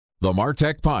The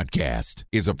Martech Podcast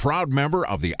is a proud member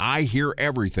of the I Hear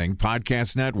Everything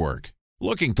Podcast Network.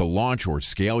 Looking to launch or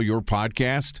scale your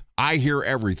podcast? I Hear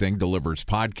Everything delivers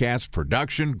podcast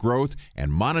production, growth,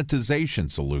 and monetization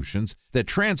solutions that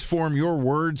transform your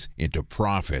words into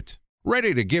profit.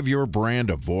 Ready to give your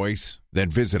brand a voice? Then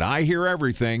visit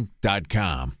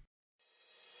iheareverything.com.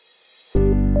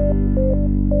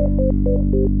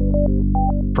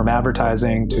 From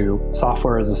advertising to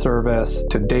software as a service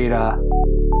to data.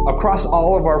 Across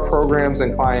all of our programs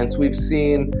and clients, we've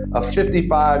seen a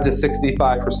 55 to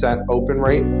 65% open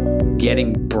rate.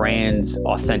 Getting brands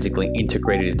authentically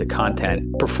integrated into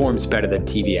content performs better than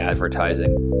TV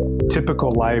advertising.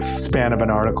 Typical lifespan of an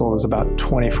article is about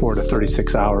 24 to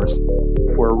 36 hours.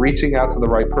 If we're reaching out to the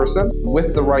right person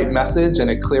with the right message and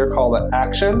a clear call to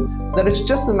action, then it's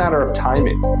just a matter of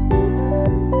timing.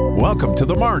 Welcome to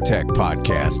the Martech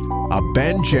Podcast, a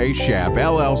Ben J. Schaap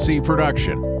LLC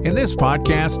production. In this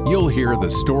podcast, you'll hear the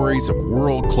stories of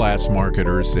world-class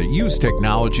marketers that use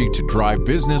technology to drive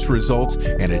business results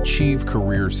and achieve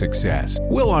career success.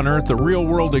 We'll unearth the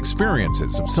real-world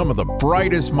experiences of some of the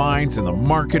brightest minds in the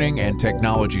marketing and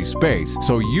technology space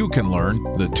so you can learn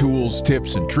the tools,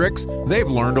 tips, and tricks they've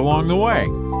learned along the way.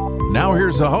 Now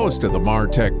here's the host of the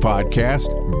Martech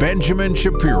Podcast, Benjamin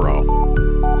Shapiro.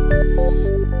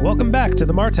 Welcome back to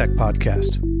the Martech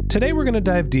Podcast. Today we're going to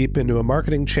dive deep into a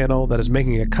marketing channel that is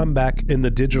making a comeback in the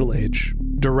digital age,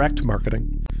 direct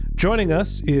marketing. Joining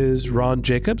us is Ron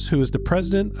Jacobs, who is the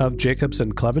president of Jacobs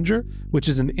 & Clevenger, which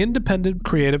is an independent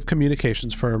creative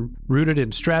communications firm rooted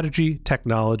in strategy,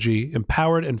 technology,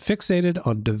 empowered and fixated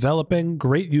on developing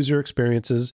great user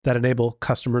experiences that enable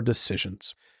customer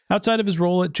decisions. Outside of his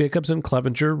role at Jacobs &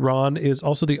 Clevenger, Ron is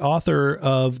also the author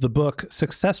of the book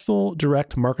Successful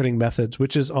Direct Marketing Methods,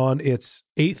 which is on its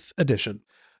 8th edition.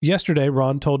 Yesterday,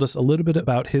 Ron told us a little bit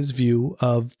about his view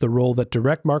of the role that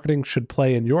direct marketing should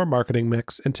play in your marketing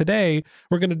mix. And today,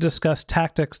 we're going to discuss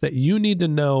tactics that you need to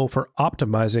know for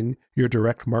optimizing your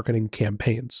direct marketing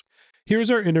campaigns.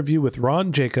 Here's our interview with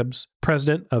Ron Jacobs,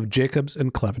 president of Jacobs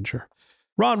 & Clevenger.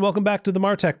 Ron, welcome back to the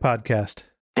Martech Podcast.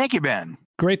 Thank you, Ben.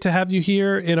 Great to have you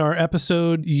here. In our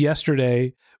episode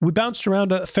yesterday, we bounced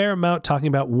around a fair amount talking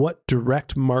about what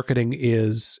direct marketing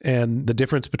is and the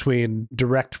difference between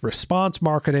direct response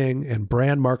marketing and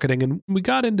brand marketing. And we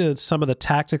got into some of the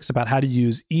tactics about how to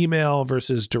use email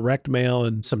versus direct mail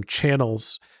and some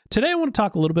channels. Today, I want to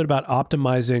talk a little bit about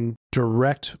optimizing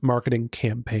direct marketing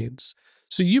campaigns.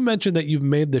 So you mentioned that you've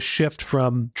made the shift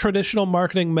from traditional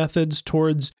marketing methods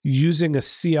towards using a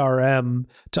CRM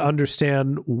to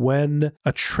understand when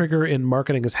a trigger in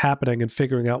marketing is happening and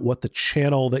figuring out what the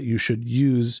channel that you should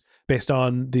use based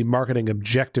on the marketing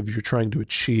objective you're trying to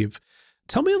achieve.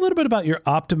 Tell me a little bit about your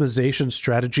optimization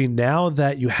strategy now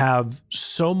that you have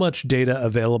so much data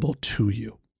available to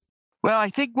you. Well,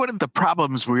 I think one of the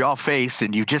problems we all face,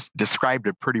 and you just described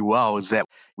it pretty well, is that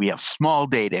we have small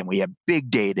data and we have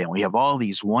big data and we have all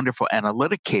these wonderful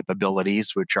analytic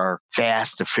capabilities, which are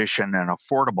fast, efficient, and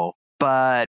affordable.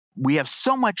 But we have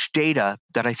so much data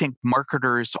that I think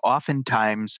marketers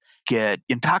oftentimes get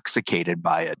intoxicated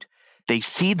by it. They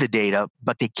see the data,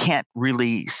 but they can't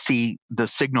really see the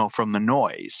signal from the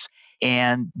noise.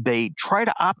 And they try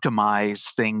to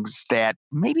optimize things that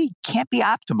maybe can't be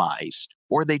optimized,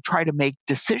 or they try to make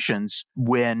decisions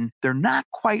when they're not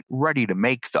quite ready to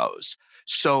make those.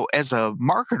 So as a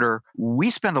marketer,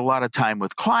 we spend a lot of time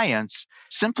with clients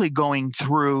simply going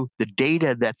through the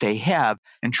data that they have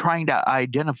and trying to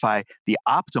identify the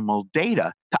optimal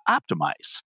data to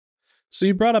optimize. So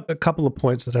you brought up a couple of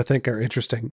points that I think are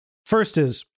interesting. First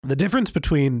is the difference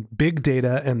between big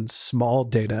data and small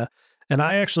data. And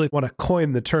I actually want to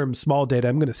coin the term small data.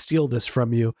 I'm going to steal this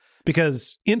from you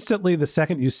because instantly, the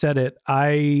second you said it,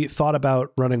 I thought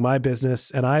about running my business,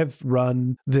 and I've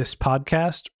run this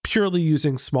podcast purely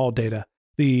using small data.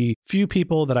 The few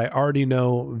people that I already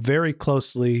know very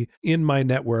closely in my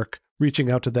network,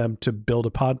 reaching out to them to build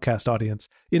a podcast audience.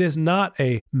 It is not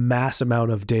a mass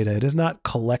amount of data. It is not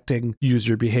collecting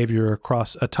user behavior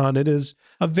across a ton. It is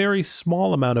a very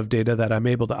small amount of data that I'm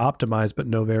able to optimize, but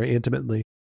know very intimately.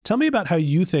 Tell me about how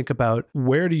you think about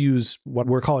where to use what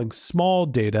we're calling small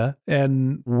data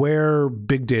and where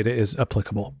big data is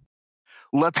applicable.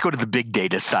 Let's go to the big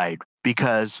data side,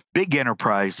 because big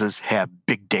enterprises have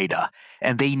big data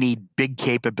and they need big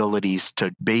capabilities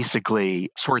to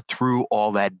basically sort through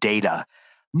all that data.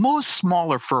 Most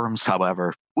smaller firms,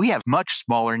 however, we have much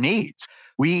smaller needs.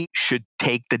 We should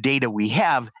take the data we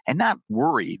have and not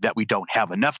worry that we don't have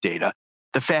enough data.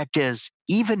 The fact is,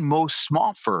 even most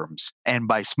small firms, and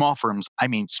by small firms, I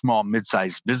mean small,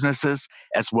 mid-sized businesses,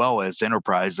 as well as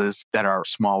enterprises that are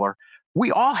smaller,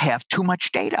 we all have too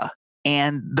much data.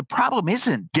 And the problem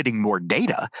isn't getting more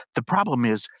data. The problem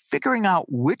is figuring out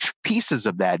which pieces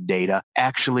of that data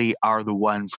actually are the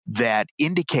ones that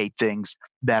indicate things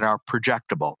that are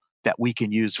projectable, that we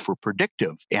can use for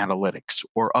predictive analytics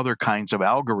or other kinds of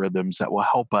algorithms that will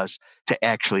help us to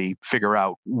actually figure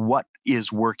out what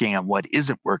is working and what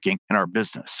isn't working in our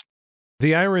business.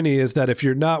 The irony is that if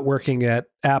you're not working at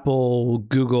Apple,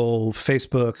 Google,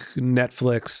 Facebook,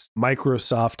 Netflix,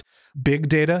 Microsoft, big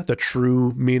data, the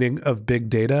true meaning of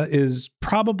big data, is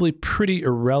probably pretty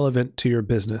irrelevant to your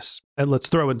business. And let's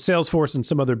throw in Salesforce and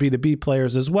some other B2B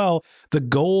players as well. The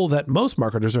goal that most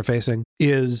marketers are facing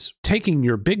is taking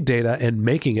your big data and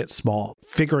making it small,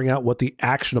 figuring out what the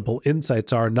actionable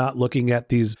insights are, not looking at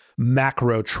these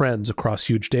macro trends across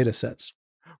huge data sets.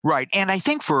 Right. And I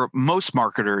think for most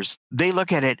marketers, they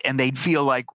look at it and they feel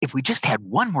like if we just had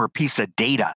one more piece of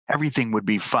data, everything would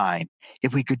be fine.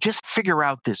 If we could just figure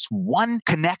out this one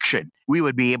connection, we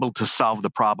would be able to solve the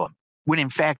problem. When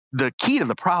in fact, the key to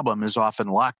the problem is often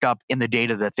locked up in the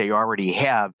data that they already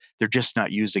have. They're just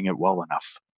not using it well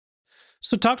enough.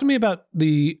 So talk to me about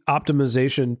the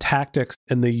optimization tactics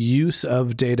and the use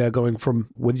of data going from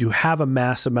when you have a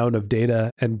mass amount of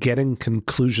data and getting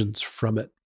conclusions from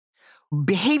it.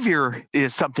 Behavior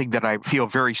is something that I feel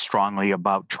very strongly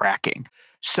about tracking.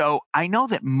 So I know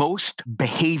that most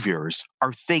behaviors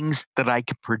are things that I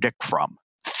can predict from.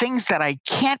 Things that I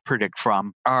can't predict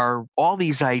from are all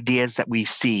these ideas that we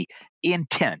see.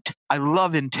 Intent. I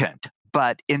love intent,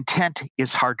 but intent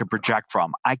is hard to project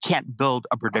from. I can't build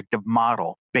a predictive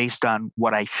model based on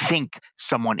what I think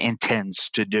someone intends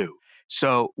to do.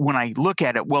 So when I look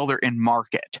at it, well, they're in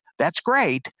market. That's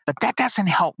great, but that doesn't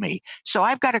help me. So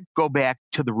I've got to go back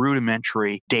to the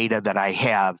rudimentary data that I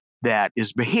have that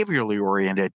is behaviorally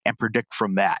oriented and predict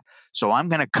from that. So I'm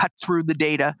going to cut through the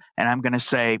data and I'm going to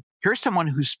say, here's someone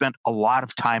who spent a lot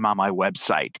of time on my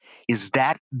website. Is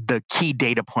that the key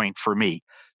data point for me?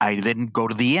 I then go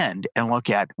to the end and look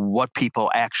at what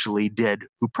people actually did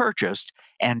who purchased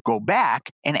and go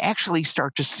back and actually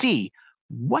start to see,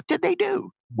 what did they do?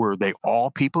 Were they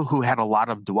all people who had a lot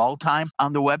of dwell time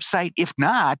on the website? If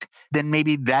not, then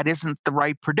maybe that isn't the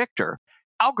right predictor.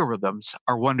 Algorithms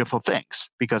are wonderful things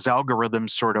because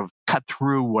algorithms sort of cut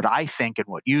through what I think and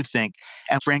what you think,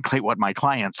 and frankly, what my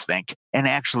clients think, and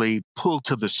actually pull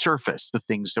to the surface the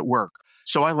things that work.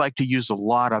 So I like to use a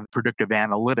lot of predictive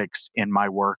analytics in my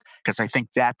work because I think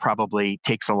that probably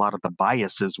takes a lot of the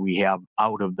biases we have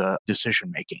out of the decision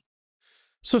making.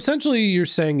 So essentially, you're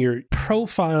saying you're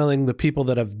profiling the people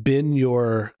that have been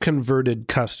your converted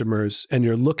customers, and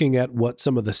you're looking at what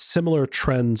some of the similar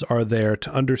trends are there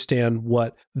to understand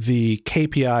what the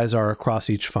KPIs are across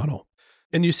each funnel.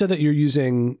 And you said that you're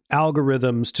using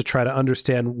algorithms to try to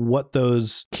understand what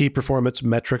those key performance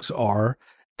metrics are.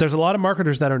 There's a lot of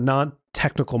marketers that are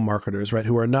non-technical marketers, right,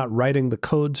 who are not writing the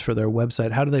codes for their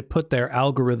website. How do they put their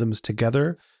algorithms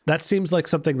together? That seems like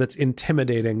something that's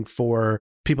intimidating for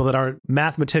people that aren't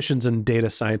mathematicians and data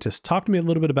scientists. Talk to me a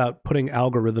little bit about putting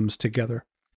algorithms together.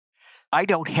 I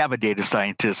don't have a data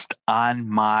scientist on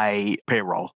my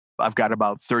payroll. I've got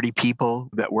about 30 people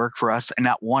that work for us, and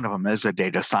not one of them is a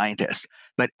data scientist,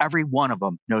 but every one of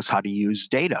them knows how to use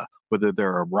data, whether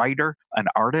they're a writer, an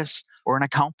artist, or an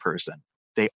account person.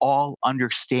 They all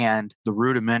understand the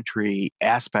rudimentary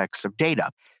aspects of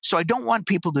data. So I don't want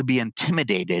people to be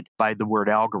intimidated by the word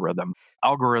algorithm.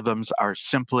 Algorithms are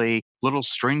simply little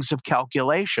strings of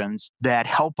calculations that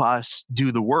help us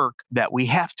do the work that we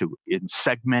have to in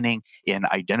segmenting, in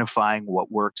identifying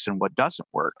what works and what doesn't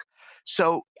work.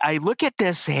 So I look at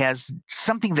this as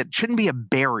something that shouldn't be a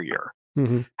barrier.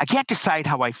 Mm-hmm. I can't decide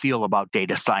how I feel about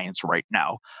data science right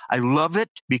now. I love it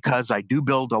because I do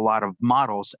build a lot of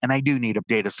models and I do need a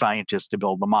data scientist to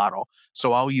build the model.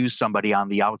 So I'll use somebody on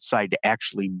the outside to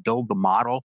actually build the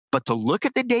model. But to look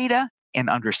at the data and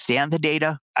understand the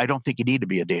data, I don't think you need to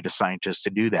be a data scientist to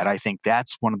do that. I think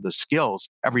that's one of the skills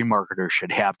every marketer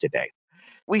should have today.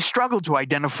 We struggle to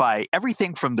identify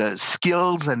everything from the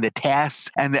skills and the tasks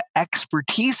and the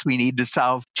expertise we need to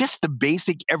solve just the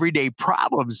basic everyday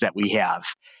problems that we have.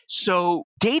 So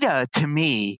data to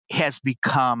me has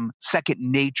become second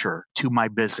nature to my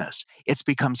business. It's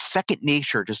become second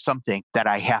nature to something that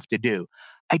I have to do.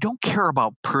 I don't care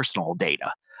about personal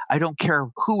data. I don't care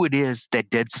who it is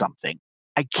that did something.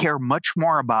 I care much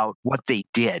more about what they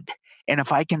did. And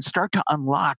if I can start to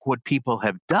unlock what people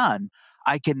have done,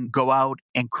 I can go out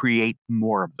and create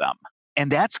more of them.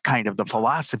 And that's kind of the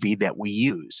philosophy that we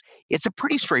use. It's a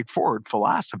pretty straightforward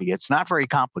philosophy. It's not very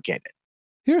complicated.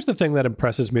 Here's the thing that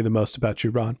impresses me the most about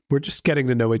you, Ron. We're just getting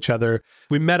to know each other.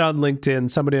 We met on LinkedIn.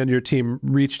 Somebody on your team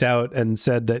reached out and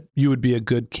said that you would be a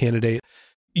good candidate.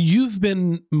 You've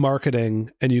been marketing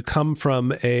and you come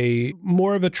from a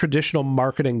more of a traditional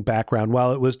marketing background.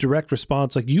 While it was direct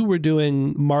response, like you were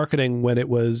doing marketing when it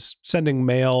was sending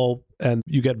mail and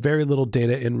you get very little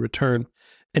data in return.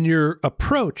 And your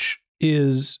approach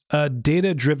is a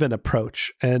data-driven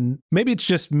approach. And maybe it's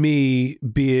just me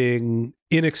being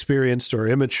inexperienced or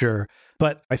immature,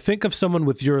 but I think of someone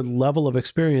with your level of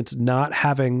experience not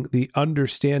having the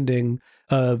understanding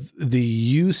of the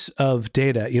use of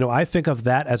data. I think of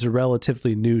that as a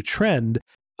relatively new trend.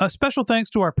 A special thanks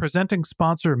to our presenting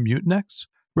sponsor, Mutinex.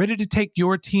 Ready to take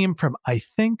your team from I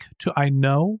think to I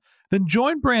know? Then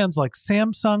join brands like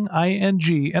Samsung,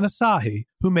 ING, and Asahi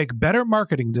who make better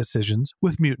marketing decisions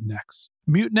with Mutinex.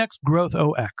 Mutinex Growth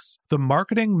OX, the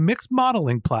marketing mix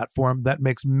modeling platform that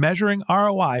makes measuring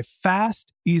ROI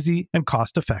fast, easy, and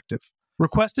cost-effective.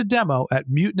 Request a demo at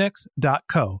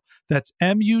mutinex.co. That's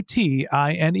MUTINEX.co.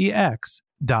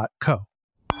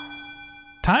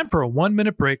 Time for a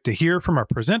 1-minute break to hear from our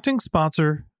presenting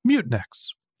sponsor,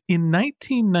 Mutinex. In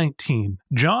 1919,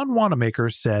 John Wanamaker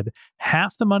said,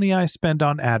 "Half the money I spend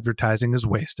on advertising is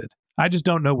wasted. I just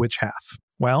don't know which half."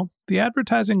 Well, the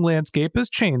advertising landscape has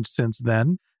changed since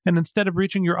then, and instead of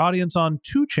reaching your audience on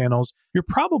 2 channels, you're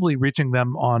probably reaching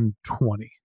them on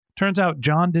 20. Turns out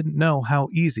John didn't know how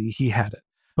easy he had it.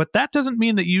 But that doesn't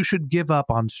mean that you should give up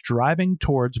on striving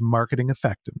towards marketing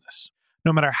effectiveness.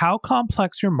 No matter how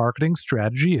complex your marketing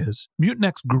strategy is,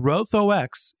 Mutinex Growth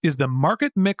OX is the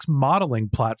market mix modeling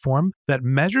platform that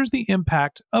measures the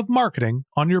impact of marketing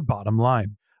on your bottom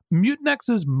line.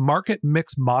 Mutinex's market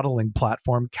mix modeling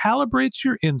platform calibrates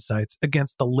your insights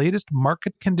against the latest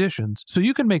market conditions so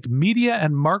you can make media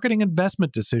and marketing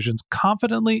investment decisions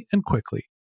confidently and quickly.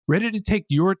 Ready to take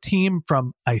your team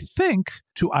from I think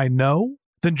to I know?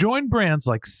 Then join brands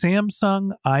like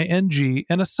Samsung, ING,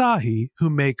 and Asahi who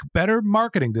make better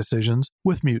marketing decisions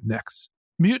with Mutinex.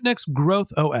 Mutinex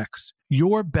Growth OX.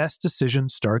 Your best decision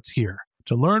starts here.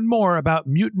 To learn more about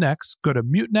Mutinex, go to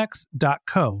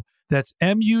mutinex.co. That's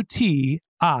MUTINEX.co.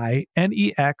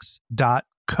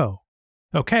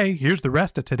 Okay, here's the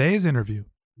rest of today's interview.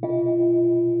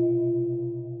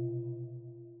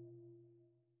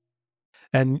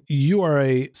 And you are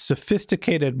a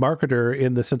sophisticated marketer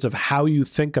in the sense of how you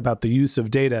think about the use of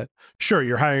data. Sure,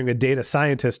 you're hiring a data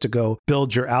scientist to go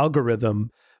build your algorithm,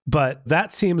 but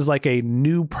that seems like a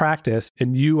new practice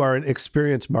and you are an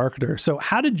experienced marketer. So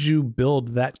how did you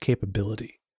build that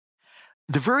capability?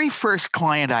 The very first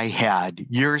client I had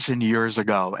years and years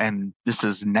ago, and this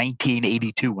is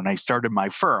 1982 when I started my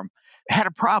firm, had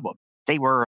a problem. They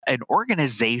were an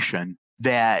organization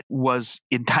that was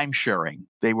in timesharing.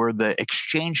 They were the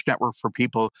exchange network for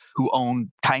people who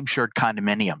own timeshared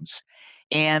condominiums.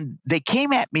 And they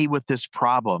came at me with this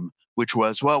problem, which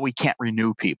was, well, we can't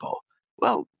renew people.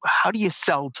 Well, how do you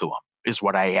sell to them is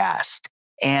what I asked.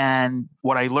 And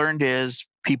what I learned is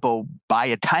people buy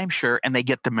a timeshare and they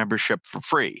get the membership for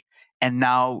free. And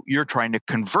now you're trying to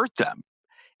convert them.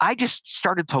 I just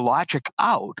started to logic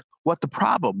out what the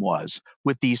problem was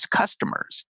with these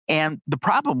customers. And the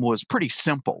problem was pretty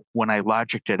simple when I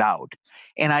logicked it out.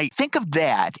 And I think of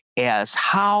that as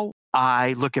how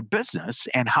I look at business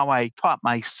and how I taught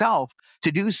myself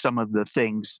to do some of the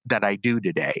things that I do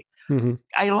today. Mm-hmm.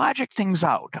 I logic things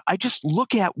out. I just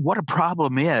look at what a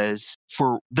problem is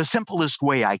for the simplest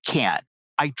way I can.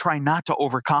 I try not to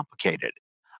overcomplicate it.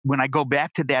 When I go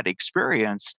back to that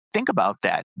experience, think about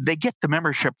that. They get the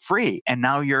membership free, and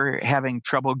now you're having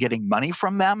trouble getting money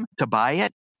from them to buy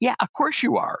it. Yeah, of course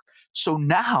you are. So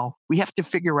now we have to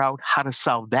figure out how to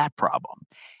solve that problem.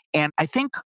 And I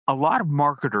think a lot of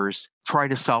marketers try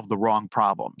to solve the wrong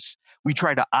problems. We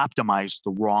try to optimize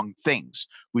the wrong things.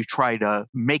 We try to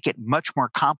make it much more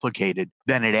complicated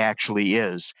than it actually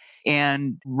is.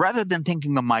 And rather than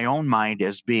thinking of my own mind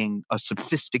as being a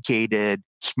sophisticated,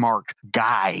 smart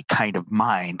guy kind of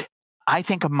mind, I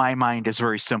think of my mind as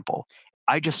very simple.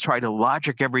 I just try to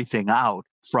logic everything out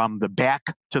from the back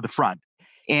to the front.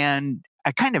 And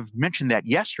I kind of mentioned that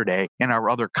yesterday in our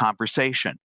other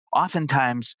conversation.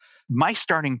 Oftentimes, my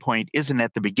starting point isn't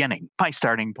at the beginning. My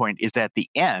starting point is at the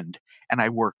end, and I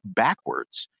work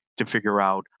backwards to figure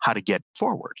out how to get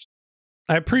forwards.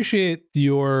 I appreciate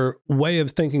your way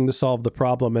of thinking to solve the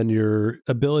problem and your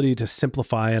ability to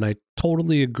simplify, and I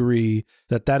totally agree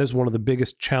that that is one of the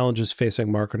biggest challenges facing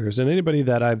marketers. And anybody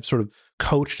that I've sort of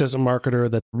coached as a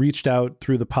marketer that reached out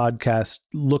through the podcast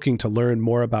looking to learn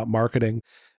more about marketing,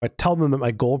 I tell them that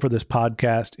my goal for this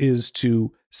podcast is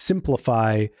to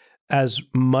simplify as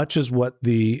much as what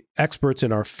the experts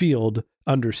in our field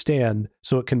understand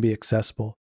so it can be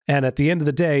accessible. And at the end of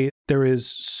the day, there is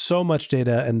so much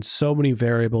data and so many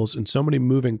variables and so many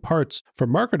moving parts for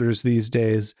marketers these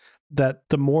days that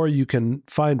the more you can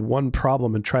find one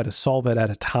problem and try to solve it at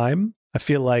a time, I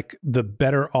feel like the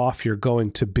better off you're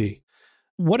going to be.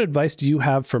 What advice do you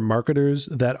have for marketers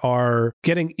that are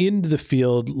getting into the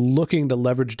field, looking to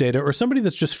leverage data, or somebody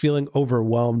that's just feeling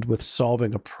overwhelmed with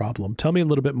solving a problem? Tell me a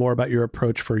little bit more about your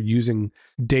approach for using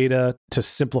data to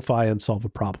simplify and solve a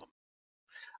problem.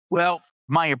 Well,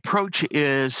 my approach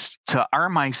is to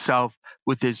arm myself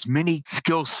with as many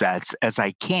skill sets as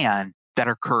I can that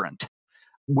are current.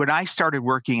 When I started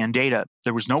working in data,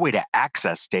 there was no way to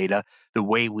access data the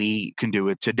way we can do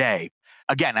it today.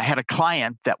 Again, I had a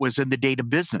client that was in the data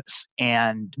business,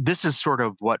 and this is sort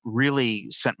of what really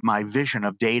sent my vision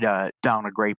of data down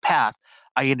a great path.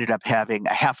 I ended up having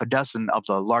a half a dozen of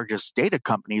the largest data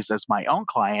companies as my own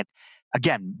client.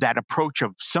 Again, that approach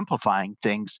of simplifying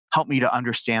things helped me to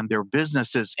understand their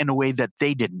businesses in a way that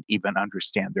they didn't even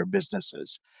understand their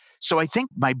businesses. So I think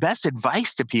my best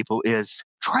advice to people is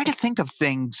try to think of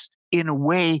things in a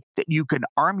way that you can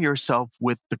arm yourself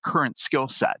with the current skill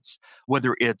sets,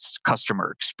 whether it's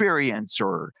customer experience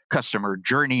or customer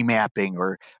journey mapping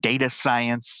or data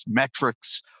science,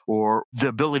 metrics, or the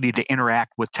ability to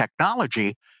interact with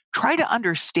technology. Try to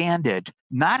understand it,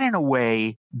 not in a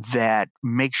way that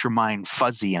makes your mind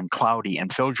fuzzy and cloudy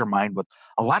and fills your mind with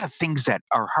a lot of things that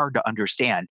are hard to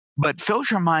understand, but fills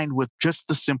your mind with just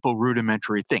the simple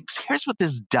rudimentary things. Here's what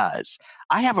this does.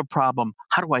 I have a problem.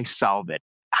 How do I solve it?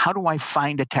 How do I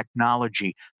find a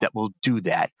technology that will do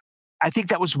that? I think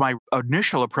that was my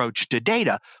initial approach to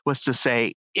data, was to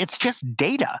say, it's just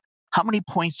data. How many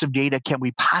points of data can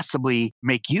we possibly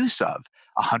make use of?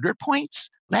 100 points?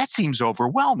 That seems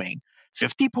overwhelming.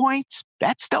 50 points?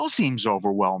 That still seems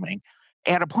overwhelming.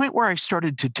 At a point where I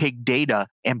started to take data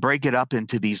and break it up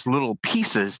into these little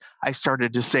pieces, I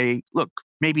started to say, look,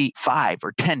 maybe 5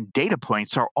 or 10 data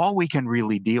points are all we can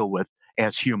really deal with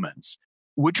as humans.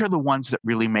 Which are the ones that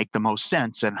really make the most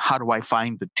sense? And how do I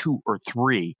find the 2 or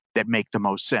 3 that make the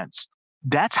most sense?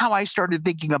 That's how I started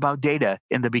thinking about data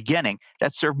in the beginning.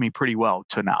 That served me pretty well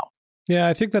to now. Yeah,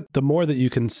 I think that the more that you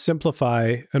can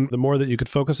simplify and the more that you could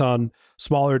focus on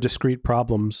smaller, discrete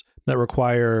problems that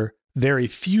require very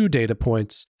few data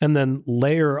points and then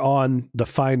layer on the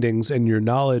findings and your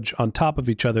knowledge on top of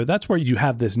each other, that's where you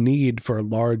have this need for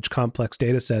large, complex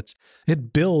data sets.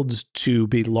 It builds to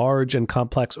be large and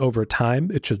complex over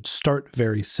time. It should start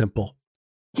very simple.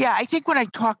 Yeah, I think when I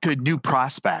talk to new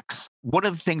prospects, one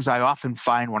of the things I often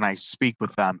find when I speak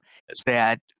with them is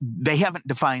that they haven't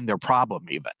defined their problem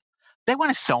even. They want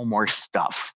to sell more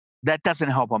stuff. That doesn't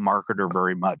help a marketer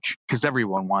very much because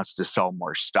everyone wants to sell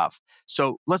more stuff.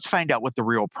 So let's find out what the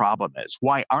real problem is.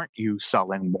 Why aren't you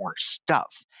selling more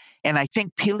stuff? And I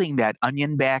think peeling that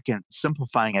onion back and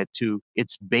simplifying it to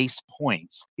its base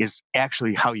points is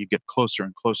actually how you get closer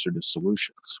and closer to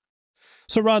solutions.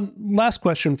 So Ron, last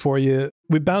question for you.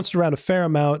 We bounced around a fair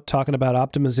amount talking about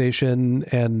optimization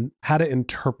and how to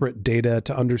interpret data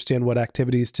to understand what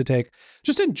activities to take.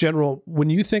 Just in general, when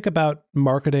you think about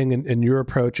marketing and your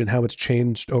approach and how it's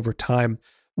changed over time,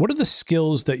 what are the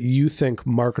skills that you think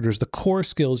marketers, the core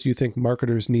skills you think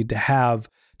marketers need to have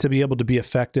to be able to be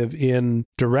effective in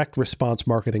direct response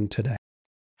marketing today?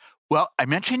 Well, I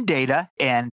mentioned data,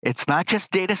 and it's not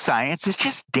just data science, it's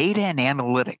just data and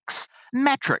analytics.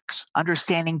 Metrics,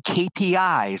 understanding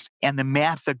KPIs and the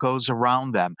math that goes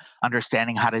around them,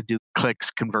 understanding how to do clicks,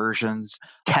 conversions,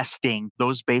 testing,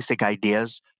 those basic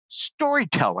ideas.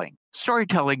 Storytelling.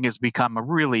 Storytelling has become a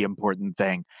really important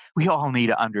thing. We all need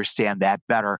to understand that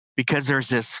better because there's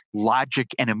this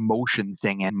logic and emotion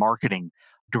thing in marketing.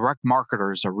 Direct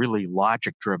marketers are really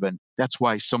logic driven. That's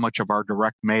why so much of our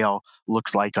direct mail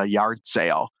looks like a yard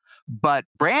sale. But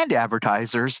brand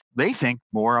advertisers, they think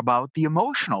more about the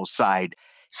emotional side.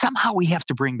 Somehow we have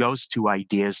to bring those two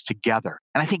ideas together.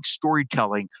 And I think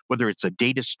storytelling, whether it's a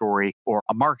data story or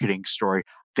a marketing story,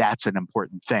 that's an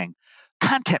important thing.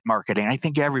 Content marketing, I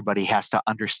think everybody has to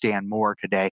understand more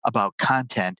today about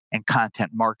content and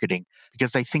content marketing,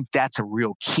 because I think that's a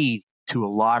real key to a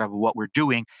lot of what we're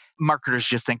doing. Marketers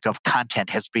just think of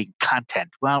content as being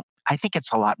content. Well, I think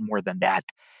it's a lot more than that.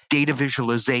 Data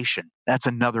visualization, that's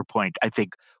another point. I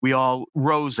think we all,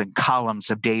 rows and columns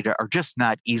of data are just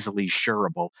not easily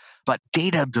shareable, but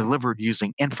data delivered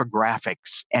using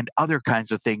infographics and other kinds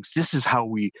of things, this is how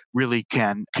we really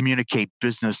can communicate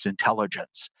business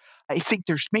intelligence. I think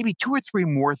there's maybe 2 or 3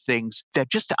 more things that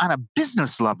just on a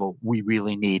business level we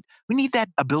really need. We need that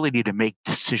ability to make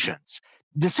decisions.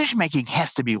 Decision making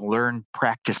has to be learned,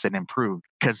 practiced, and improved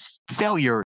because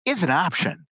failure is an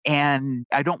option. And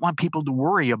I don't want people to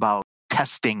worry about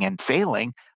testing and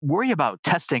failing. Worry about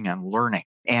testing and learning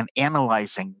and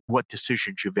analyzing what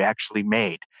decisions you've actually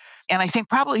made. And I think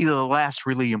probably the last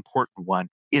really important one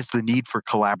is the need for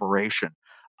collaboration.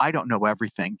 I don't know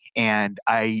everything. And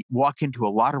I walk into a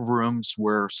lot of rooms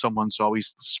where someone's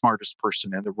always the smartest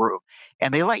person in the room,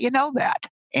 and they let you know that.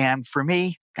 And for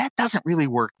me, that doesn't really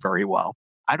work very well.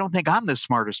 I don't think I'm the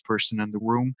smartest person in the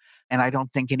room, and I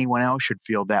don't think anyone else should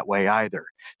feel that way either.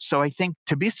 So I think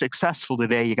to be successful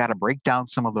today, you got to break down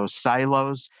some of those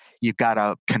silos. You've got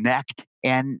to connect.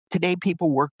 And today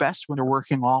people work best when they're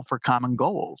working all for common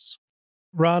goals.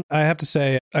 Ron, I have to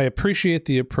say, I appreciate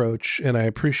the approach, and I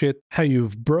appreciate how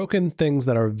you've broken things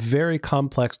that are very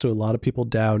complex to a lot of people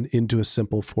down into a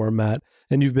simple format.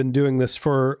 And you've been doing this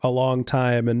for a long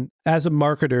time. And as a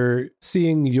marketer,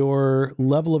 seeing your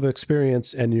level of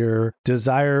experience and your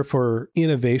desire for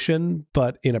innovation,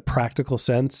 but in a practical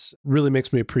sense, really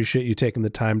makes me appreciate you taking the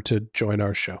time to join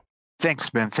our show. Thanks,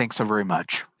 Ben. Thanks so very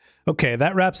much. Okay,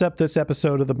 that wraps up this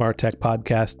episode of the Martech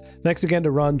Podcast. Thanks again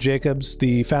to Ron Jacobs,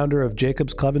 the founder of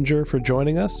Jacobs Clevenger, for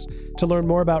joining us. To learn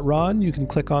more about Ron, you can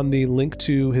click on the link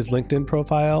to his LinkedIn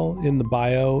profile in the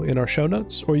bio in our show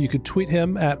notes, or you could tweet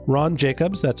him at Ron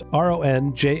Jacobs, that's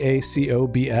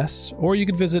RonJacobs, or you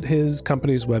could visit his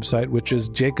company's website, which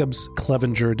is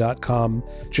jacobsclevenger.com,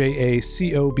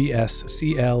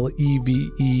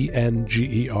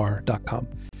 JACOBSCLEVENGER.com.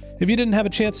 If you didn't have a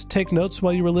chance to take notes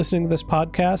while you were listening to this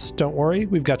podcast, don't worry,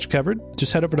 we've got you covered.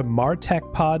 Just head over to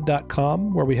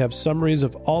martechpod.com, where we have summaries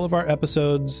of all of our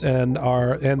episodes and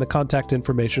the contact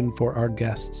information for our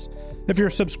guests. If you're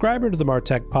a subscriber to the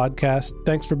Martech Podcast,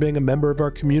 thanks for being a member of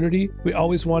our community. We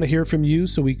always want to hear from you,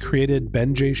 so we created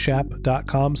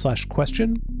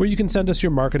benjshap.com/question, where you can send us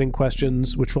your marketing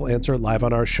questions, which we'll answer live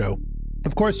on our show.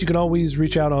 Of course, you can always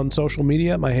reach out on social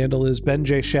media. My handle is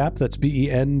BenJShap, that's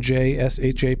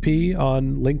BenJShap,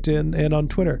 on LinkedIn and on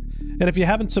Twitter. And if you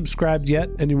haven't subscribed yet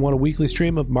and you want a weekly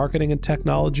stream of marketing and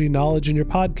technology knowledge in your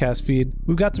podcast feed,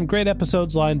 we've got some great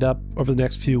episodes lined up over the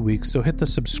next few weeks, so hit the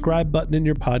subscribe button in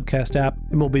your podcast app,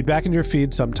 and we'll be back in your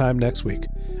feed sometime next week.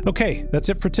 Okay, that's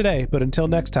it for today, but until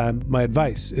next time, my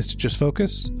advice is to just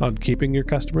focus on keeping your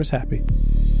customers happy.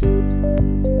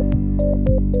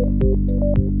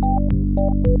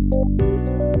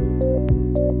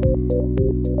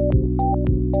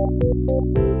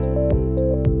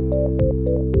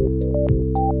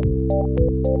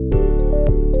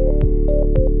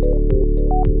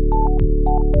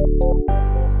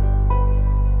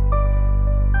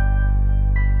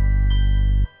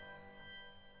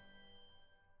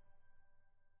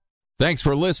 Thanks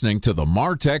for listening to the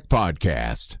Martech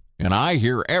Podcast, an I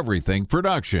Hear Everything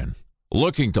production.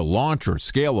 Looking to launch or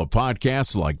scale a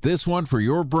podcast like this one for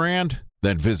your brand?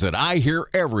 Then visit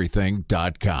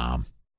iheareverything.com.